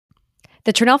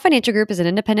The Turnell Financial Group is an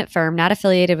independent firm not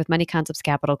affiliated with Money Concepts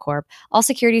Capital Corp. All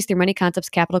securities through Money Concepts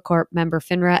Capital Corp. Member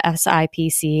FINRA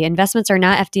SIPC. Investments are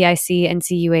not FDIC and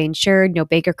CUA insured. No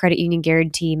bank or credit union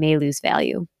guarantee may lose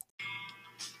value.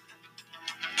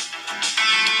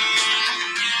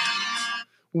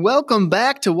 Welcome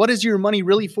back to What Is Your Money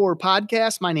Really For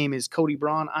podcast. My name is Cody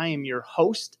Braun. I am your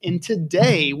host. And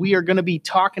today we are going to be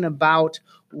talking about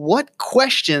what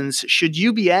questions should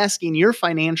you be asking your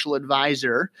financial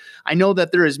advisor. I know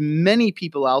that there is many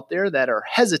people out there that are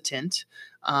hesitant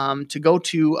to go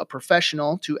to a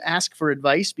professional to ask for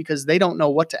advice because they don't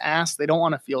know what to ask. They don't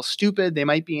want to feel stupid. They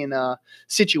might be in a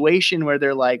situation where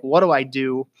they're like, what do I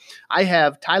do? I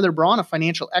have Tyler Braun, a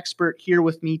financial expert, here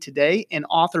with me today and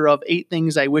author of 8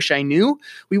 Things I Wish I Knew.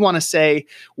 We want to say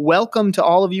welcome to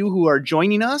all of you who are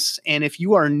joining us. And if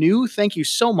you are new, thank you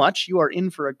so much. You are in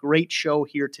for a great show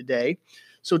here today.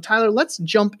 So, Tyler, let's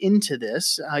jump into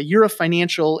this. You're a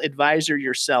financial advisor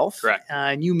yourself. Correct.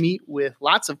 And you meet with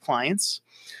lots of clients,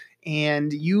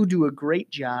 and you do a great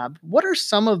job. What are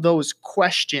some of those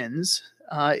questions,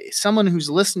 someone who's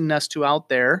listening to us out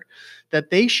there, that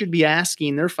they should be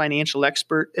asking their financial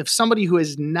expert if somebody who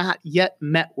has not yet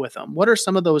met with them? What are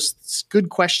some of those good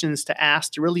questions to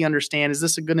ask to really understand, is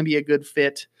this going to be a good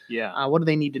fit? Yeah. What do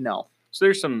they need to know? So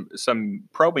there's some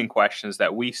probing questions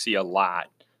that we see a lot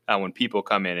when people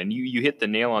come in, and you hit the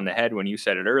nail on the head when you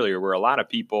said it earlier, where a lot of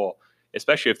people,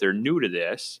 especially if they're new to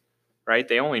this, right,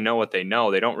 they only know what they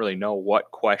know. They don't really know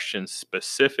what questions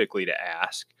specifically to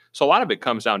ask. So a lot of it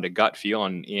comes down to gut feel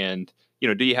and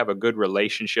do you have a good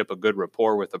relationship, a good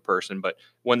rapport with the person? But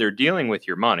when they're dealing with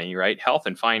your money, right, health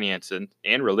and finance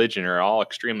and religion are all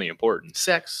extremely important.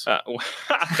 Sex.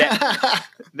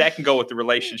 That can go with the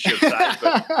relationship side,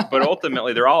 but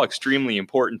ultimately they're all extremely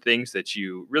important things that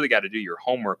you really got to do your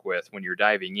homework with when you're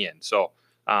diving in. So,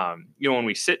 when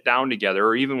we sit down together,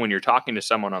 or even when you're talking to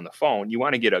someone on the phone, you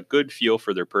want to get a good feel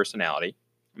for their personality.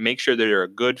 Make sure that they're a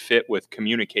good fit with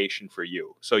communication for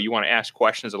you. So you want to ask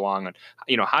questions along on,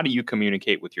 how do you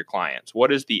communicate with your clients?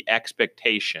 What is the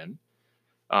expectation,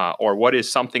 or what is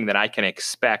something that I can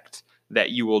expect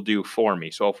that you will do for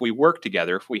me? So if we work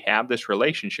together, if we have this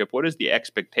relationship, what is the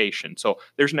expectation? So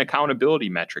there's an accountability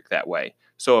metric that way.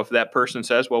 So if that person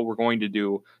says, well, we're going to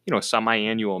do,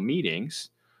 semi-annual meetings,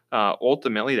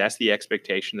 ultimately, that's the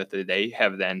expectation that they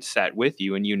have then set with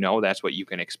you, and that's what you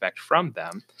can expect from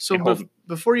them. So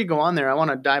before you go on there, I want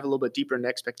to dive a little bit deeper into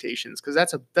expectations, because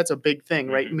that's a big thing,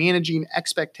 right? Mm-hmm. Managing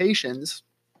expectations,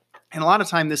 and a lot of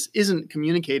time this isn't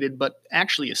communicated, but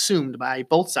actually assumed by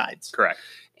both sides. Correct.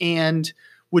 And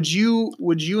would you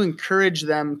encourage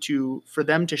them for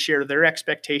them to share their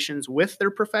expectations with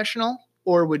their professional?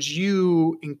 Or would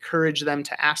you encourage them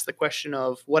to ask the question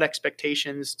of what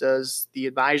expectations does the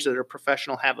advisor or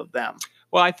professional have of them?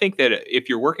 Well, I think that if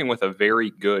you're working with a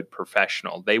very good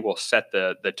professional, they will set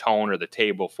the tone or the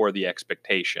table for the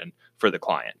expectation for the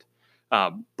client.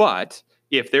 But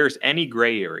if there's any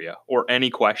gray area or any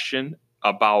question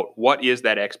about what is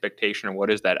that expectation or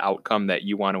what is that outcome that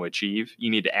you want to achieve,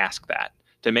 you need to ask that,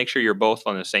 to make sure you're both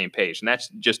on the same page. And that's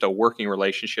just a working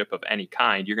relationship of any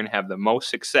kind. You're going to have the most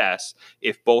success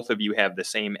if both of you have the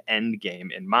same end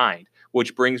game in mind,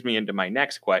 which brings me into my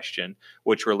next question,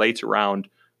 which relates around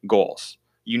goals.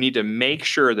 You need to make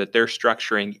sure that they're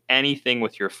structuring anything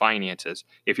with your finances.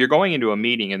 If you're going into a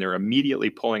meeting and they're immediately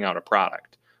pulling out a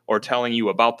product or telling you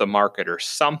about the market or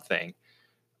something,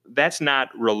 that's not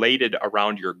related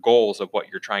around your goals of what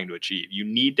you're trying to achieve. You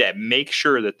need to make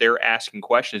sure that they're asking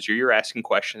questions, or you're asking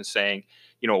questions saying,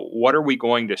 what are we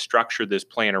going to structure this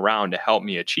plan around to help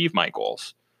me achieve my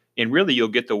goals? And really, you'll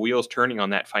get the wheels turning on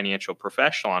that financial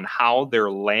professional on how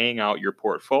they're laying out your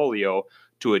portfolio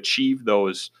to achieve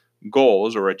those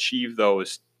goals or achieve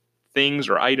those things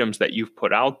or items that you've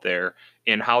put out there,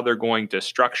 and how they're going to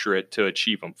structure it to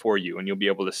achieve them for you. And you'll be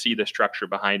able to see the structure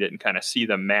behind it and kind of see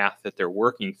the math that they're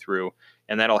working through.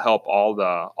 And that'll help all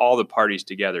the parties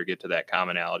together get to that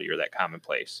commonality or that common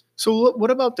place. So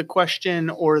what about the question,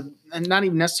 and not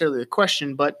even necessarily the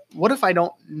question, but what if I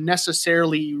don't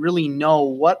necessarily really know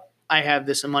what I have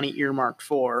this money earmarked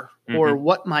for, or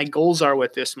what my goals are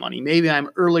with this money? Maybe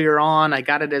I'm earlier on, I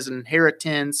got it as an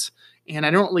inheritance, and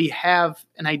I don't really have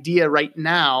an idea right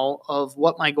now of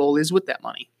what my goal is with that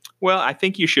money. Well, I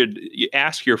think you should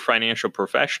ask your financial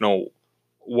professional,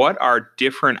 what are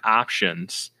different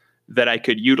options that I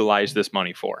could utilize this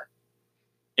money for?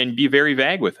 And be very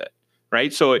vague with it,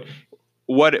 right? So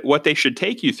what they should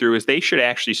take you through is they should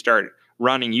actually start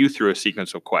running you through a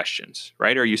sequence of questions,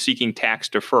 right? Are you seeking tax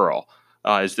deferral?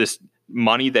 Is this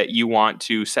money that you want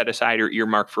to set aside or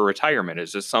earmark for retirement?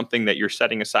 Is this something that you're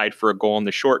setting aside for a goal in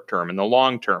the short term and the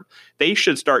long term? They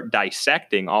should start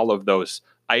dissecting all of those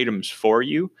items for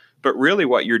you. But really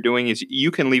what you're doing is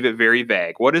you can leave it very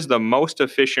vague. What is the most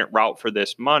efficient route for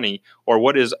this money? Or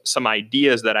what is some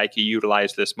ideas that I could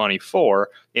utilize this money for?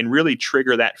 And really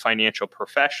trigger that financial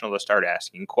professional to start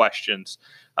asking questions.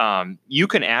 You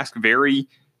can ask very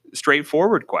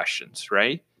straightforward questions,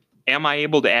 right? Am I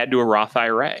able to add to a Roth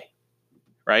IRA?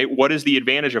 Right? What is the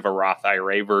advantage of a Roth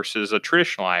IRA versus a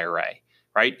traditional IRA?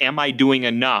 Right? Am I doing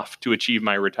enough to achieve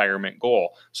my retirement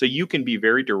goal? So you can be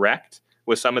very direct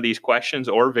with some of these questions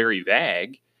or very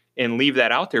vague and leave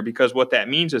that out there, because what that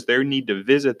means is they need to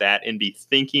visit that and be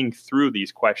thinking through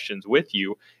these questions with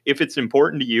you. If it's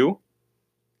important to you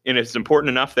and it's important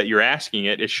enough that you're asking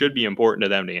it, it should be important to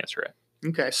them to answer it.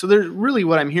 Okay. So there's really,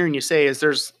 what I'm hearing you say is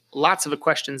there's lots of the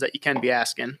questions that you can be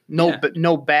asking. But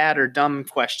no bad or dumb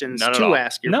questions to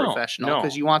ask your professional,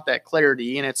 because you want that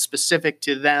clarity and it's specific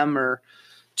to them or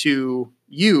to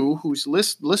you who's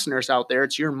listeners out there.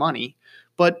 It's your money.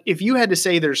 But if you had to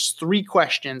say there's 3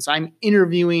 questions, I'm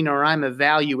interviewing or I'm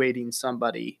evaluating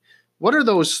somebody, what are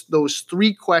those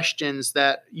 3 questions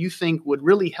that you think would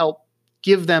really help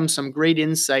give them some great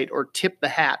insight or tip the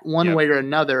hat one way or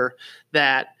another,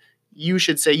 that you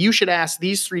should say you should ask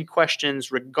these 3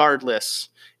 questions regardless,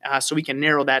 so we can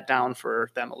narrow that down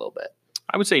for them a little bit?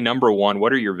 I would say number 1,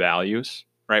 what are your values,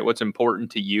 right? What's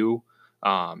important to you,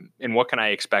 and what can I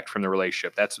expect from the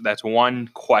relationship? That's one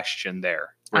question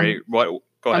there, right?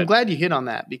 Go ahead. I'm glad you hit on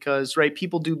that, because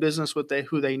people do business with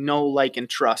who they know, like, and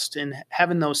trust, and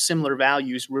having those similar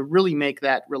values will really make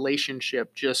that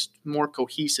relationship just more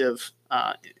cohesive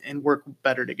and work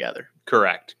better together.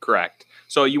 Correct.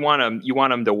 So you want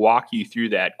them to walk you through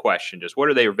that question. Just what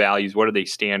are their values? What do they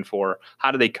stand for?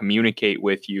 How do they communicate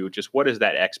with you? Just what is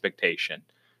that expectation,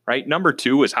 right? Number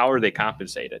 2 is, how are they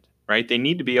compensated, right? They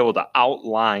need to be able to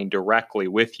outline directly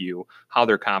with you how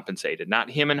they're compensated,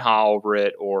 not him and how over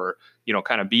it, or,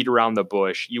 kind of beat around the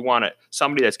bush. You want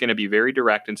somebody that's going to be very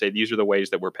direct and say, these are the ways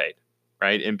that we're paid,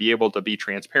 right? And be able to be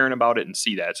transparent about it and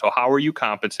see that. So how are you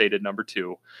compensated? Number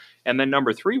 2. And then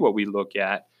number 3, what we look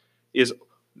at is,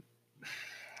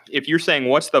 if you're saying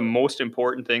what's the most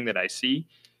important thing that I see,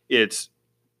 it's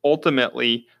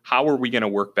ultimately, how are we going to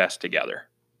work best together?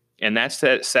 And that's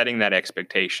setting that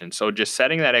expectation. So just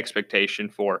setting that expectation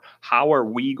for how are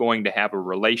we going to have a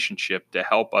relationship to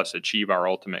help us achieve our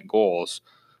ultimate goals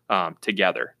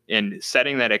together, and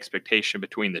setting that expectation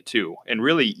between the two. And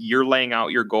really, you're laying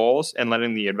out your goals and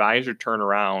letting the advisor turn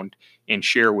around and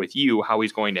share with you how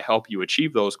he's going to help you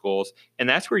achieve those goals. And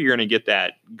that's where you're going to get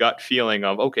that gut feeling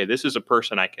of, okay, this is a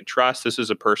person I can trust. This is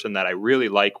a person that I really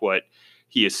like what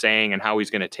he is saying and how he's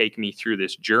going to take me through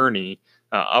this journey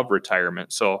of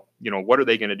retirement. So, what are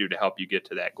they going to do to help you get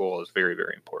to that goal is very,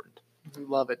 very important.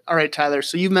 Love it. All right, Tyler.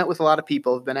 So you've met with a lot of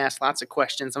people, have been asked lots of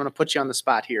questions. I'm going to put you on the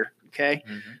spot here. Okay.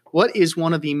 Mm-hmm. What is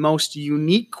one of the most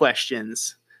unique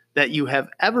questions that you have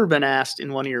ever been asked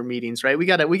in one of your meetings, right? We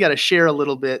got to share a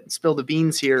little bit, spill the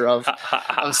beans here of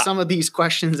some of these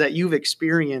questions that you've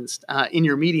experienced in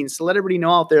your meetings, to let everybody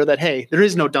know out there that, hey, there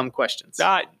is no dumb questions.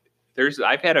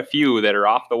 I've had a few that are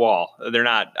off the wall. They're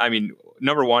not,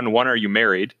 number one, are you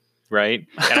married? Right.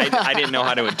 And I didn't know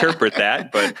how to interpret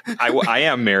that, but I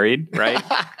am married. Right.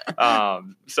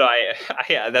 So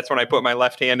I that's when I put my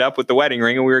left hand up with the wedding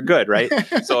ring and we were good. Right.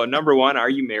 So number 1, are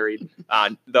you married?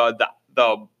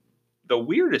 The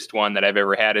weirdest one that I've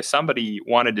ever had is somebody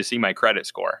wanted to see my credit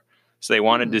score. So they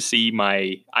wanted to see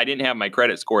I didn't have my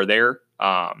credit score there.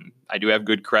 I do have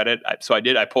good credit.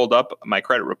 I pulled up my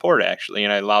credit report actually,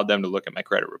 and I allowed them to look at my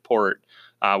credit report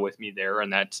with me there.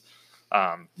 And that's,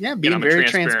 being I'm very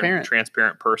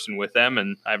transparent person with them,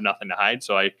 and I have nothing to hide.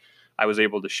 So I was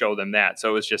able to show them that.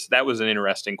 So that was an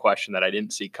interesting question that I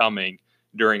didn't see coming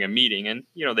during a meeting. And,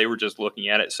 they were just looking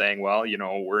at it saying, well,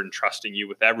 we're entrusting you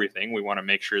with everything. We want to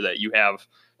make sure that you have,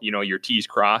 your T's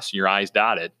crossed and your I's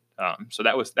dotted. So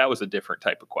that was a different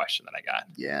type of question that I got.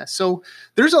 Yeah. So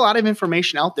there's a lot of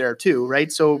information out there too,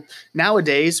 right? So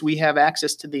nowadays we have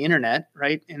access to the internet,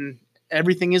 right? And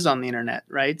everything is on the internet,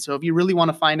 right? So if you really want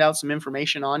to find out some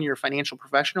information on your financial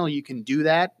professional, you can do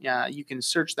that. You can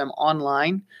search them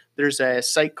online. There's a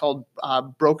site called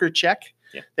Broker Check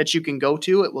that you can go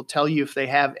to. It will tell you if they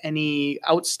have any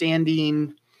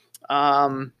outstanding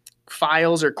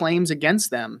files or claims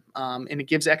against them. And it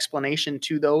gives explanation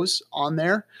to those on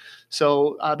there.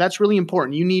 So that's really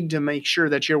important. You need to make sure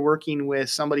that you're working with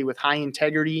somebody with high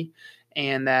integrity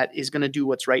and that is going to do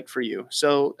what's right for you.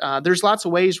 So there's lots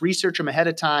of ways. Research them ahead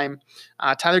of time.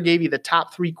 Tyler gave you the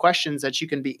top 3 questions that you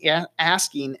can be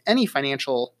asking any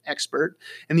financial expert.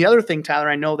 And the other thing, Tyler,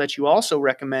 I know that you also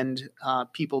recommend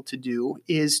people to do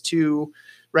is to,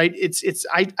 right?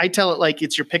 I tell it like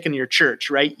it's you're picking your church,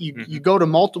 right? You go to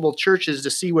multiple churches to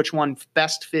see which one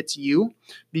best fits you,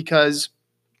 because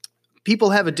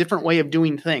people have a different way of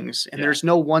doing things, and there's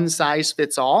no one size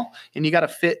fits all, and you got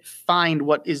to find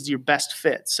what is your best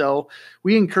fit. So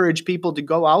we encourage people to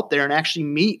go out there and actually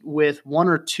meet with 1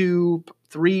 or 2,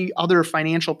 3 other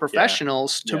financial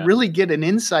professionals to really get an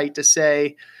insight to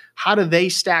say, how do they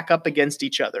stack up against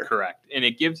each other? Correct. And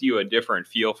it gives you a different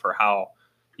feel for how,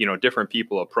 different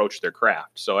people approach their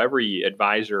craft. So every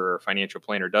advisor or financial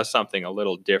planner does something a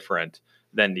little different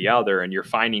than the other, and you're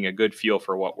finding a good feel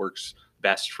for what works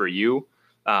best for you.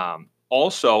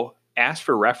 Also, ask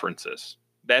for references.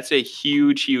 That's a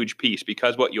huge, huge piece,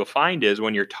 because what you'll find is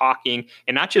when you're talking,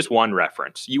 and not just one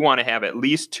reference, you want to have at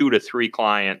least 2 to 3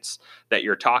 clients that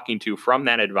you're talking to from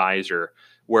that advisor,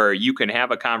 where you can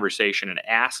have a conversation and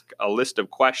ask a list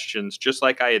of questions, just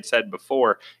like I had said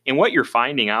before. And what you're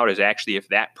finding out is actually if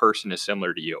that person is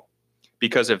similar to you.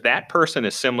 Because if that person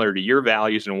is similar to your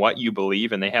values and what you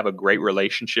believe, and they have a great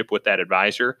relationship with that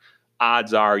advisor,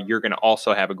 odds are you're going to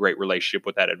also have a great relationship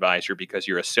with that advisor, because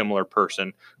you're a similar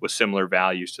person with similar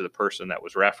values to the person that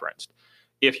was referenced.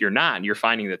 If you're not, and you're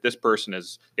finding that this person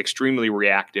is extremely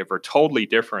reactive or totally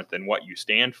different than what you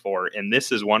stand for, and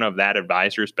this is one of that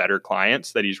advisor's better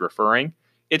clients that he's referring,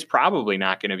 it's probably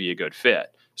not going to be a good fit.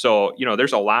 So,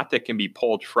 there's a lot that can be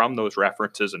pulled from those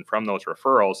references and from those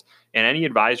referrals, and any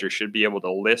advisor should be able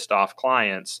to list off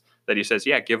clients that he says,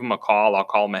 give them a call. I'll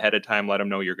call them ahead of time, let them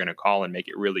know you're going to call, and make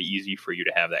it really easy for you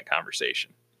to have that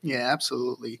conversation. Yeah,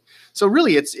 absolutely. So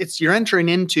really it's you're entering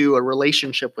into a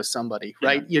relationship with somebody,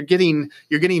 right? You're getting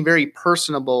very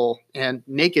personable and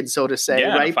naked, so to say,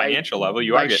 right? On a financial level,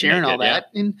 you are getting sharing naked, all that.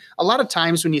 And a lot of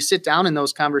times when you sit down in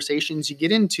those conversations, you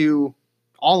get into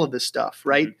all of this stuff,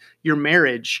 right? Your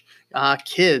marriage,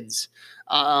 kids,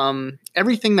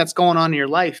 everything that's going on in your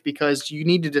life, because you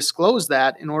need to disclose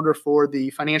that in order for the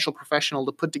financial professional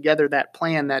to put together that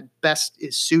plan that best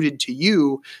is suited to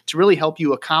you to really help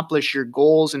you accomplish your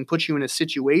goals and put you in a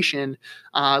situation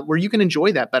where you can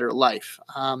enjoy that better life.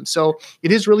 So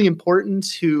it is really important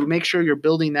to make sure you're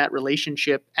building that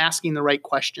relationship, asking the right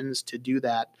questions to do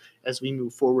that as we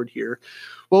move forward here.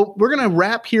 Well, we're going to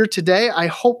wrap here today. I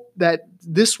hope that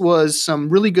this was some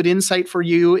really good insight for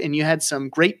you, and you had some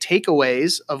great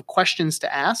takeaways of questions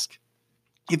to ask.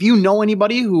 If you know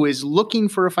anybody who is looking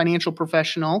for a financial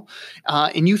professional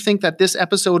and you think that this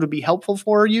episode would be helpful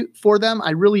for them,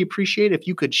 I really appreciate if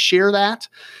you could share that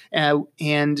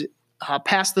and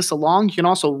pass this along. You can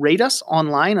also rate us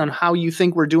online on how you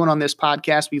think we're doing on this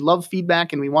podcast. We love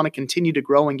feedback, and we want to continue to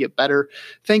grow and get better.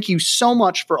 Thank you so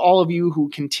much for all of you who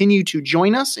continue to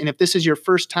join us. And if this is your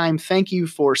first time, thank you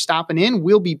for stopping in.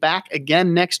 We'll be back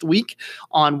again next week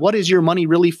on What Is Your Money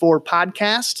Really For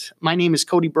podcast. My name is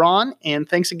Cody Braun, and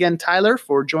thanks again, Tyler,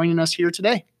 for joining us here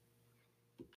today.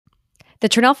 The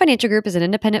Trinell Financial Group is an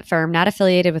independent firm not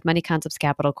affiliated with Money Concepts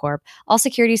Capital Corp. All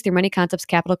securities through Money Concepts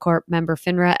Capital Corp. Member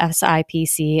FINRA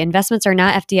SIPC. Investments are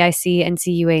not FDIC,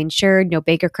 NCUA insured. No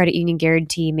bank or credit union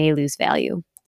guarantee. May lose value.